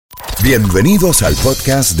Bienvenidos al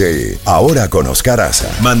podcast de Ahora con Oscar Aza.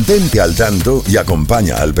 Mantente al tanto y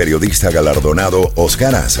acompaña al periodista galardonado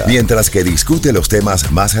Oscar Aza mientras que discute los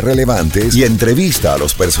temas más relevantes y entrevista a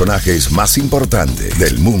los personajes más importantes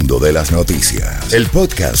del mundo de las noticias. El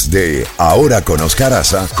podcast de Ahora con Oscar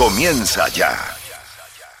Aza comienza ya.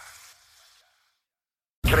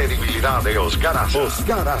 Credibilidad de Oscar Aza.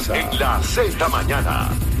 Oscar Aza en la Z Mañana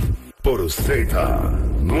por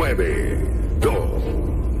Z92.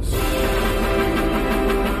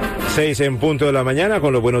 6 en punto de la mañana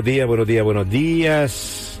con los buenos días.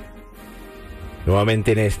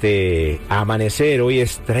 Nuevamente en este amanecer, hoy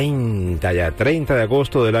es 30 de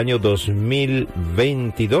agosto del año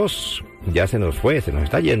 2022. Ya se nos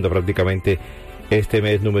está yendo prácticamente este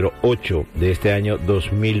mes número 8 de este año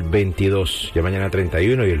 2022. Ya mañana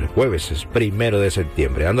 31 y el jueves es 1 de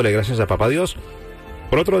septiembre. Dándole gracias a Papá Dios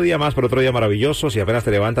por otro día más, por otro día maravilloso. Si apenas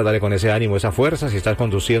te levantas, dale con ese ánimo, esa fuerza. Si estás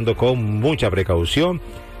conduciendo, con mucha precaución.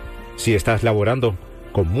 Si estás laborando,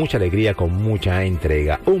 con mucha alegría, con mucha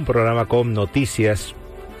entrega. Un programa con noticias,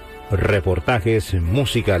 reportajes,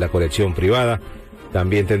 música, la colección privada.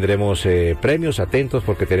 También tendremos premios, atentos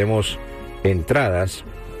porque tenemos entradas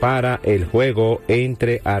para el juego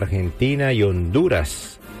entre Argentina y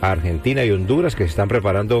Honduras. Argentina y Honduras, que se están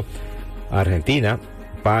preparando Argentina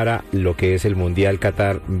para lo que es el Mundial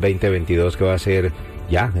Qatar 2022, que va a ser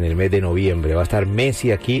ya en el mes de noviembre. Va a estar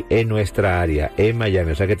Messi aquí en nuestra área, en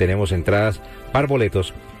Miami. O sea que tenemos entradas para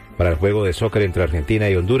boletos para el juego de soccer entre Argentina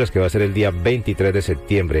y Honduras, que va a ser el día 23 de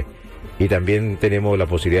septiembre. Y también tenemos la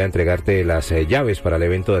posibilidad de entregarte las llaves para el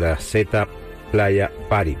evento de la Z Playa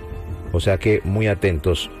Party. O sea que muy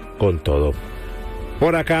atentos con todo.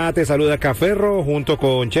 Por acá te saluda Caferro junto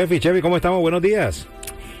con Chefi. Chefi, ¿cómo estamos? Buenos días.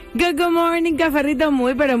 Good morning, Caferrito,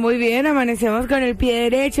 pero muy bien, amanecemos con el pie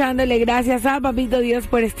derecho, dándole gracias a Papito Dios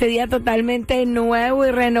por este día totalmente nuevo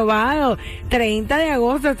y renovado, 30 de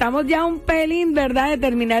agosto, estamos ya un pelín, ¿verdad?, de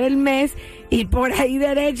terminar el mes y por ahí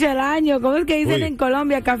derecho el año. ¿Cómo es que dicen en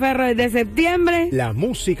Colombia, Caferro? Desde septiembre. La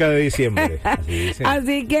música de diciembre.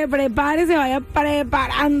 Así que prepárese, vaya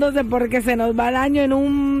preparándose porque se nos va el año en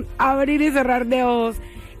un abrir y cerrar de ojos.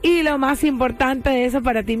 Y lo más importante de eso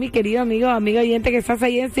para ti, mi querido amigo oyente que estás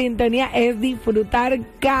ahí en sintonía, es disfrutar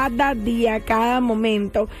cada día, cada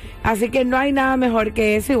momento. Así que no hay nada mejor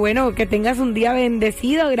que eso. Y bueno, que tengas un día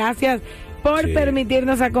bendecido. Gracias por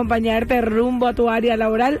permitirnos acompañarte rumbo a tu área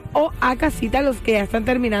laboral o a casita, los que ya están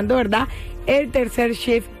terminando, ¿verdad?, el tercer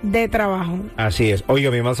shift de trabajo. Así es. Oiga,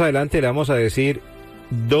 más adelante le vamos a decir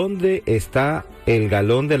dónde está el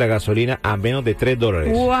galón de la gasolina a menos de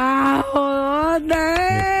 $3. ¡Wow! ¿Dónde?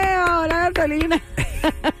 La gasolina.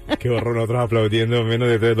 Qué horror, nosotros aplaudiendo menos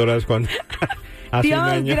de $3 cuando... Hace Dios, un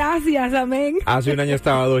año, gracias, amén. Hace un año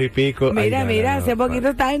estaba a 2 y pico. Mira, hace poquito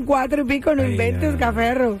estaba en 4 y pico, no inventes,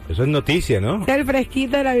 Caferro. Eso es noticia, ¿no? Es el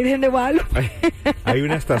fresquito de la Virgen de Guadalupe. Hay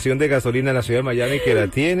una estación de gasolina en la ciudad de Miami que la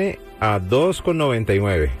tiene a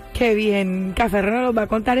 2,99. Qué bien, Caferro nos lo va a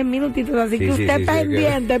contar en minutitos, así que usted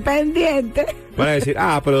pendiente. Van a decir,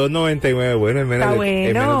 pero 2.99, bueno, es menos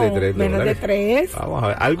de $3. Menos de 3. Vamos a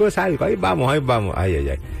ver, algo es algo, ahí vamos. Ay.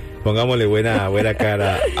 Pongámosle buena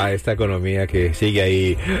cara a esta economía que sigue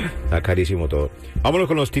ahí, está carísimo todo. Vámonos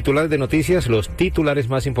con los titulares de noticias, los titulares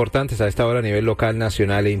más importantes a esta hora a nivel local,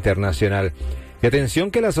 nacional e internacional. Y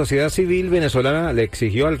atención que la sociedad civil venezolana le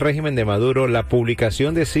exigió al régimen de Maduro la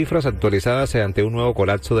publicación de cifras actualizadas ante un nuevo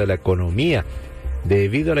colapso de la economía.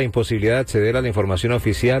 Debido a la imposibilidad de acceder a la información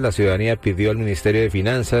oficial, la ciudadanía pidió al Ministerio de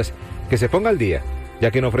Finanzas que se ponga al día, ya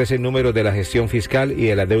que no ofrecen números de la gestión fiscal y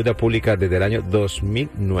de la deuda pública desde el año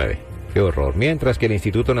 2009. ¡Qué horror! Mientras que el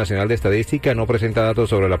Instituto Nacional de Estadística no presenta datos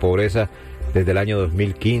sobre la pobreza desde el año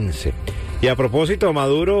 2015. Y a propósito,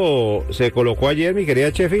 Maduro se colocó ayer, mi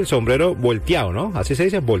querida Chefi, el sombrero volteado, ¿no? Así se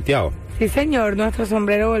dice, volteado. Sí, señor, nuestro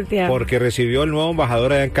sombrero volteado. Porque recibió el nuevo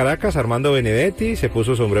embajador allá en Caracas, Armando Benedetti, se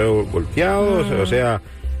puso sombrero volteado, o sea...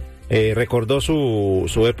 recordó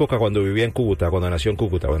su época cuando vivía en Cúcuta, cuando nació en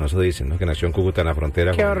Cúcuta. Bueno, eso dicen, ¿no? Que nació en Cúcuta en la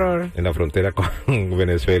frontera. ¡Qué horror! En la frontera con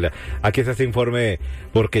Venezuela. Aquí está este informe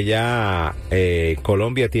porque ya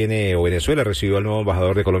Colombia tiene, o Venezuela recibió al nuevo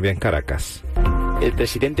embajador de Colombia en Caracas. El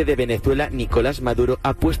presidente de Venezuela, Nicolás Maduro,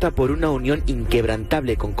 apuesta por una unión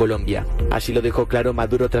inquebrantable con Colombia. Así lo dejó claro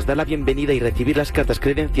Maduro tras dar la bienvenida y recibir las cartas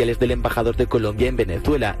credenciales del embajador de Colombia en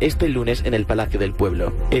Venezuela este lunes en el Palacio del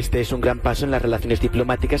Pueblo. Este es un gran paso en las relaciones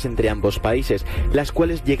diplomáticas entre ambos países, las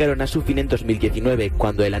cuales llegaron a su fin en 2019,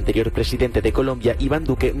 cuando el anterior presidente de Colombia, Iván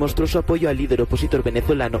Duque, mostró su apoyo al líder opositor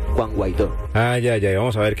venezolano, Juan Guaidó.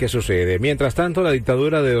 Vamos a ver qué sucede. Mientras tanto, la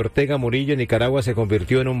dictadura de Ortega Murillo en Nicaragua se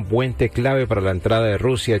convirtió en un puente clave para la entrada de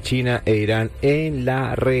Rusia, China e Irán en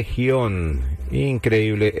la región.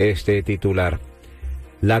 Increíble este titular.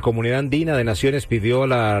 La Comunidad Andina de Naciones pidió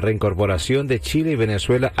la reincorporación de Chile y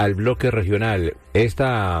Venezuela al bloque regional.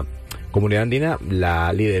 Esta Comunidad Andina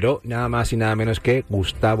la lideró nada más y nada menos que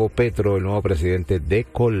Gustavo Petro, el nuevo presidente de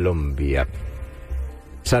Colombia.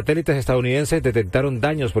 Satélites estadounidenses detectaron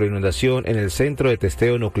daños por inundación en el centro de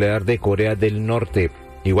testeo nuclear de Corea del Norte.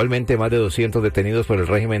 Igualmente, más de 200 detenidos por el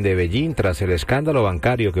régimen de Beijing tras el escándalo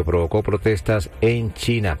bancario que provocó protestas en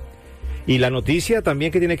China. Y la noticia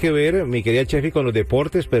también que tiene que ver, mi querida Chefi, con los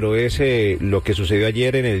deportes, pero es lo que sucedió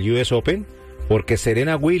ayer en el US Open, porque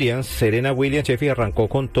Serena Williams, Chefi, arrancó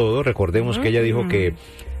con todo. Recordemos que ella dijo que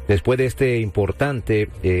después de este importante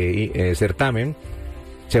certamen,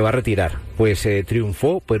 se va a retirar. Pues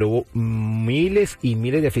triunfó, pero hubo miles y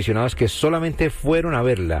miles de aficionados que solamente fueron a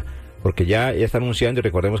verla, porque ya está anunciando, y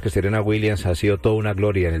recordemos que Serena Williams ha sido toda una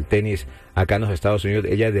gloria en el tenis acá en los Estados Unidos.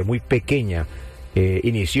 Ella desde muy pequeña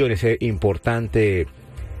inició en ese importante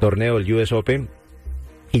torneo, el US Open,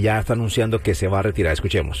 y ya está anunciando que se va a retirar.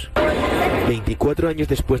 Escuchemos. 24 años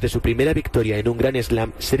después de su primera victoria en un Grand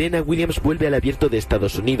Slam, Serena Williams vuelve al Abierto de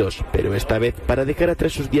Estados Unidos, pero esta vez para dejar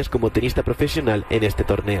atrás sus días como tenista profesional en este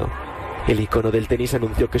torneo. El icono del tenis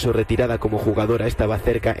anunció que su retirada como jugadora estaba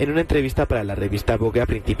cerca en una entrevista para la revista Vogue a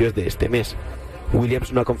principios de este mes.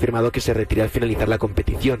 Williams no ha confirmado que se retire al finalizar la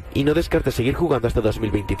competición y no descarta seguir jugando hasta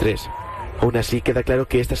 2023. Aún así, queda claro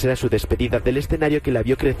que esta será su despedida del escenario que la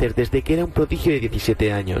vio crecer desde que era un prodigio de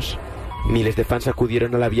 17 años. Miles de fans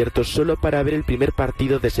acudieron al Abierto solo para ver el primer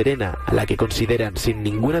partido de Serena, a la que consideran, sin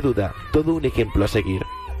ninguna duda, todo un ejemplo a seguir.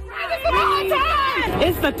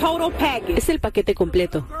 Es el paquete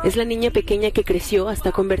completo. Es la niña pequeña que creció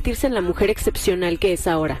hasta convertirse en la mujer excepcional que es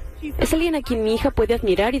ahora. Es alguien a quien mi hija puede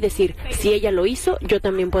admirar y decir, si ella lo hizo, yo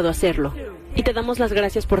también puedo hacerlo. Y te damos las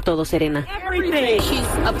gracias por todo, Serena.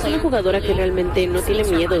 Es una jugadora que realmente no tiene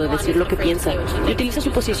miedo de decir lo que piensa. Y utiliza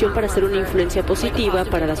su posición para ser una influencia positiva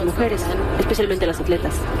para las mujeres, especialmente las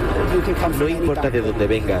atletas. No importa de dónde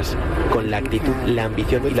vengas, con la actitud, la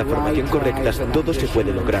ambición y la formación correctas, todo se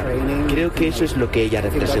puede lograr. Creo que eso es lo que ella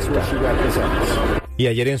representa. Y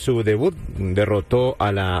ayer en su debut derrotó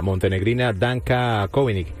a la montenegrina Danka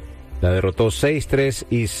Kovinic. La derrotó 6-3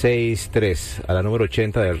 y 6-3 a la número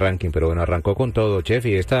 80 del ranking, pero bueno, arrancó con todo, chef,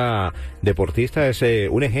 y esta deportista es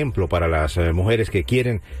un ejemplo para las mujeres que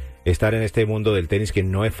quieren estar en este mundo del tenis, que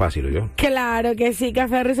no es fácil, ¿yo? Claro que sí,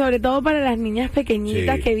 Café, sobre todo para las niñas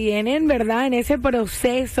pequeñitas que vienen, ¿verdad? En ese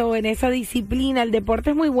proceso, en esa disciplina. El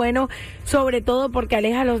deporte es muy bueno, sobre todo porque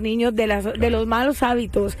aleja a los niños de los malos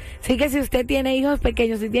hábitos. Así que si usted tiene hijos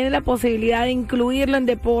pequeños, si tiene la posibilidad de incluirlo en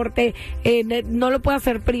deporte, no lo puede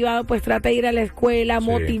hacer privado, pues trata de ir a la escuela,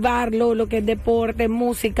 motivarlo, lo que es deporte,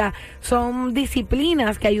 música. Son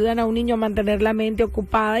disciplinas que ayudan a un niño a mantener la mente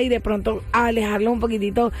ocupada y de pronto a alejarlo un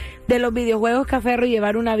poquitito de los videojuegos, Caferro, y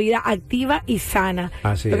llevar una vida activa y sana.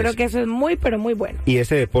 Yo creo que eso es muy, pero muy bueno. Y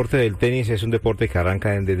este deporte del tenis es un deporte que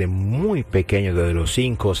arranca desde muy pequeño, desde los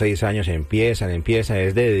 5 o 6 años empieza,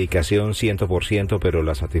 es de dedicación 100%, pero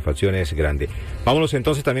la satisfacción es grande. Vámonos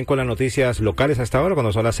entonces también con las noticias locales hasta ahora,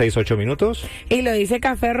 cuando son las 6-8 minutos. Y lo dice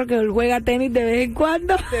Caferro, que él juega tenis de vez en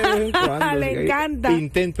cuando. De vez en cuando. Le encanta.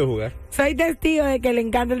 Intento jugar. Soy testigo de que le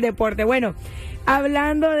encanta el deporte. Bueno,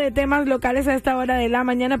 hablando de temas locales, a esta hora de la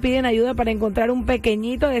mañana piden ayuda para encontrar un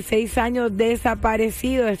pequeñito de 6 años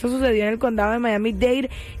desaparecido. Esto sucedió en el condado de Miami-Dade.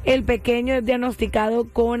 El pequeño es diagnosticado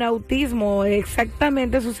con autismo.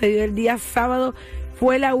 Exactamente sucedió el día sábado.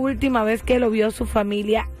 Fue la última vez que lo vio su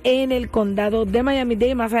familia en el condado de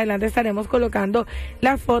Miami-Dade. Más adelante estaremos colocando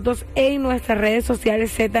las fotos en nuestras redes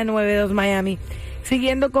sociales Z92 Miami.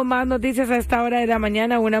 Siguiendo con más noticias a esta hora de la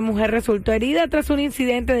mañana, una mujer resultó herida tras un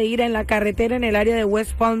incidente de ira en la carretera en el área de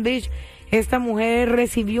West Palm Beach. Esta mujer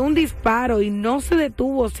recibió un disparo y no se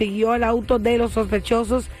detuvo, siguió al auto de los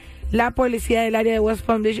sospechosos. La policía del área de West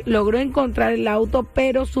Palm Beach logró encontrar el auto,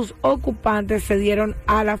 pero sus ocupantes se dieron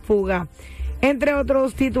a la fuga. Entre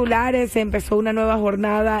otros titulares, empezó una nueva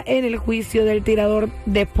jornada en el juicio del tirador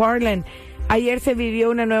de Portland. Ayer se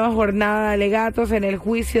vivió una nueva jornada de alegatos en el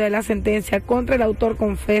juicio de la sentencia contra el autor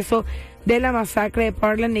confeso de la masacre de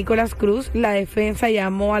Portland, Nicholas Cruz. La defensa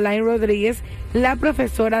llamó a Laine Rodríguez, la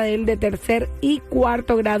profesora de él de 3er y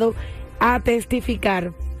 4º grado, a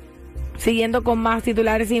testificar. Siguiendo con más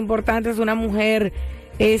titulares importantes, una mujer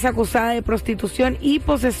es acusada de prostitución y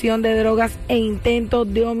posesión de drogas e intento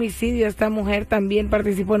de homicidio. Esta mujer también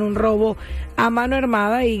participó en un robo a mano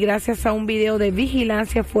armada y gracias a un video de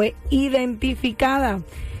vigilancia fue identificada.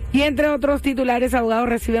 Y entre otros titulares, abogados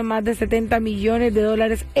reciben más de $70 millones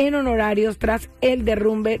en honorarios tras el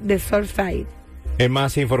derrumbe de Surfside. En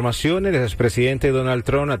más informaciones, el expresidente Donald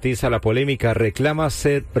Trump atiza la polémica, reclama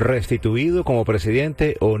ser restituido como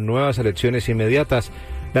presidente o nuevas elecciones inmediatas.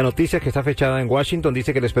 La noticia que está fechada en Washington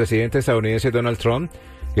dice que el expresidente estadounidense Donald Trump,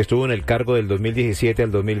 que estuvo en el cargo del 2017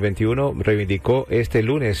 al 2021, reivindicó este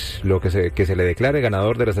lunes que se le declare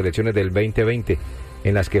ganador de las elecciones del 2020,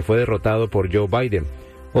 en las que fue derrotado por Joe Biden,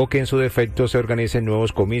 o que en su defecto se organicen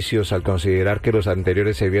nuevos comicios al considerar que los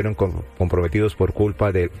anteriores se vieron comprometidos por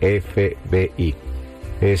culpa del FBI.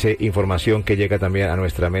 Es información que llega también a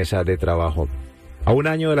nuestra mesa de trabajo. A un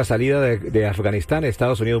año de la salida de Afganistán,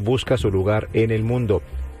 Estados Unidos busca su lugar en el mundo.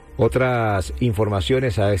 Otras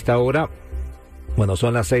informaciones a esta hora, bueno,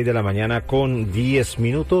 son las 6 de la mañana con 10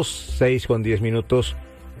 minutos, 6 con 10 minutos.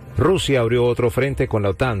 Rusia abrió otro frente con la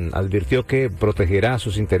OTAN, advirtió que protegerá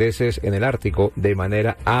sus intereses en el Ártico de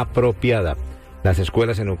manera apropiada. Las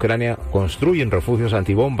escuelas en Ucrania construyen refugios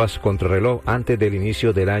antibombas contrarreloj antes del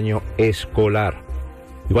inicio del año escolar.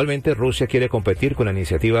 Igualmente, Rusia quiere competir con la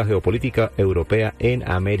iniciativa geopolítica europea en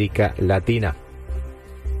América Latina.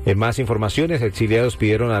 En más informaciones, exiliados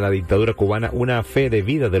pidieron a la dictadura cubana una fe de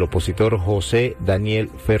vida del opositor José Daniel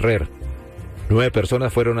Ferrer. 9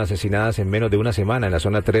 personas fueron asesinadas en menos de una semana en la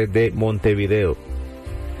zona 3 de Montevideo.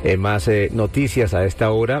 En más noticias a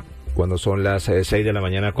esta hora, cuando son las 6 de la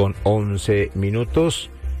mañana con 11 minutos,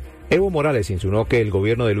 Evo Morales insinuó que el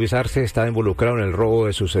gobierno de Luis Arce está involucrado en el robo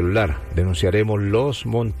de su celular. Denunciaremos los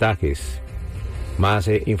montajes. Más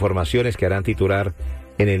informaciones que harán titular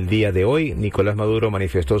en el día de hoy. Nicolás Maduro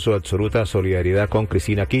manifestó su absoluta solidaridad con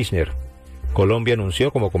Cristina Kirchner. Colombia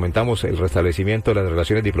anunció, como comentamos, el restablecimiento de las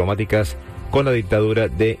relaciones diplomáticas con la dictadura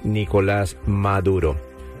de Nicolás Maduro.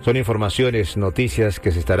 Son informaciones, noticias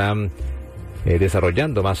que se estarán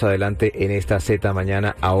desarrollando más adelante en esta Z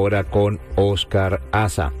Mañana, ahora con Oscar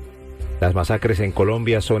Aza. Las masacres en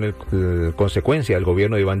Colombia son consecuencia del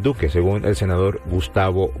gobierno de Iván Duque, según el senador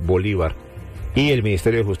Gustavo Bolívar. Y el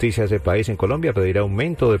Ministerio de Justicia de ese país en Colombia pedirá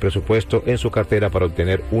aumento de presupuesto en su cartera para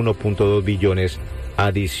obtener 1.2 billones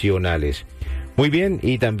adicionales. Muy bien,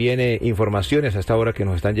 y también informaciones hasta ahora que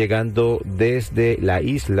nos están llegando desde la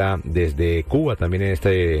isla, desde Cuba, también en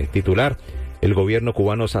este titular. El gobierno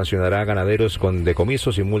cubano sancionará a ganaderos con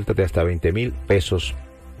decomisos y multas de hasta 20.000 pesos.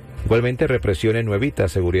 Igualmente, represión en Nuevita,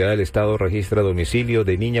 seguridad del Estado registra domicilio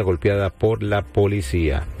de niña golpeada por la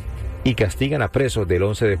policía. Y castigan a presos del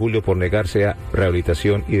 11 de julio por negarse a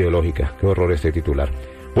rehabilitación ideológica. Qué horror este titular.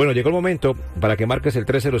 Bueno, llegó el momento para que marques el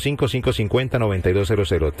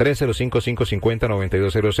 305-550-9200.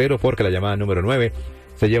 305-550-9200, porque la llamada número 9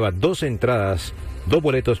 se lleva 2 entradas, 2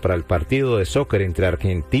 boletos para el partido de soccer entre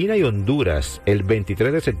Argentina y Honduras el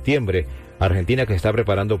 23 de septiembre. Argentina, que se está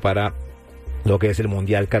preparando para lo que es el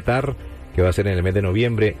Mundial Qatar, que va a ser en el mes de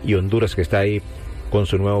noviembre, y Honduras, que está ahí con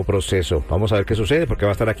su nuevo proceso. Vamos a ver qué sucede, porque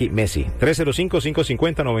va a estar aquí Messi.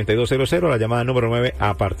 305-550-9200, la llamada número 9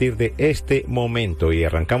 a partir de este momento. Y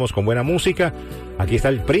arrancamos con buena música. Aquí está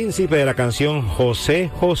el príncipe de la canción, José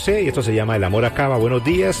José, y esto se llama El amor acaba. Buenos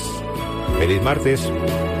días, feliz martes.